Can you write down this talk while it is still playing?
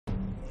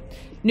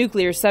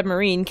Nuclear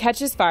submarine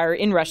catches fire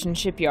in Russian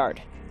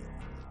shipyard.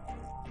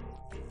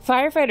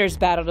 Firefighters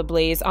battled a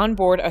blaze on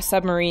board a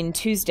submarine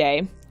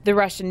Tuesday. The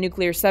Russian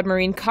nuclear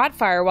submarine caught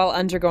fire while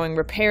undergoing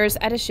repairs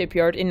at a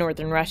shipyard in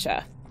northern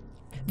Russia.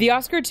 The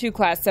Oscar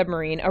II-class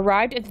submarine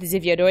arrived at the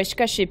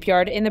Zvezdochka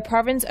shipyard in the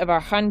province of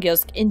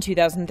Arkhangelsk in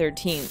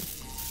 2013.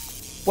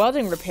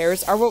 Welding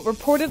repairs are what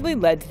reportedly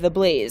led to the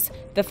blaze.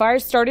 The fire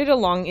started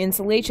along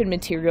insulation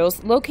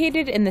materials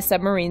located in the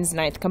submarine's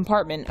 9th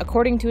compartment,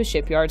 according to a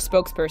shipyard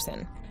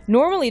spokesperson.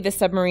 Normally, the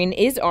submarine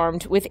is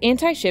armed with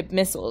anti-ship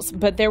missiles,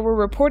 but there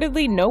were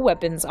reportedly no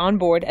weapons on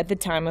board at the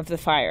time of the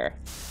fire.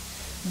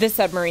 The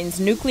submarine's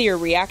nuclear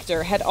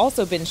reactor had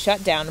also been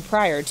shut down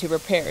prior to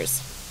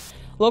repairs.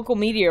 Local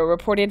media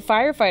reported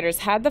firefighters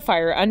had the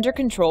fire under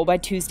control by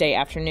Tuesday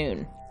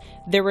afternoon.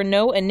 There were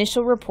no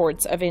initial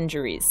reports of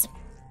injuries.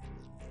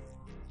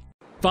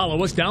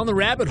 Follow us down the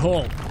rabbit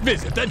hole.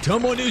 Visit the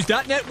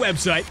TomoNews.net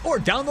website or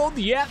download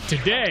the app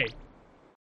today.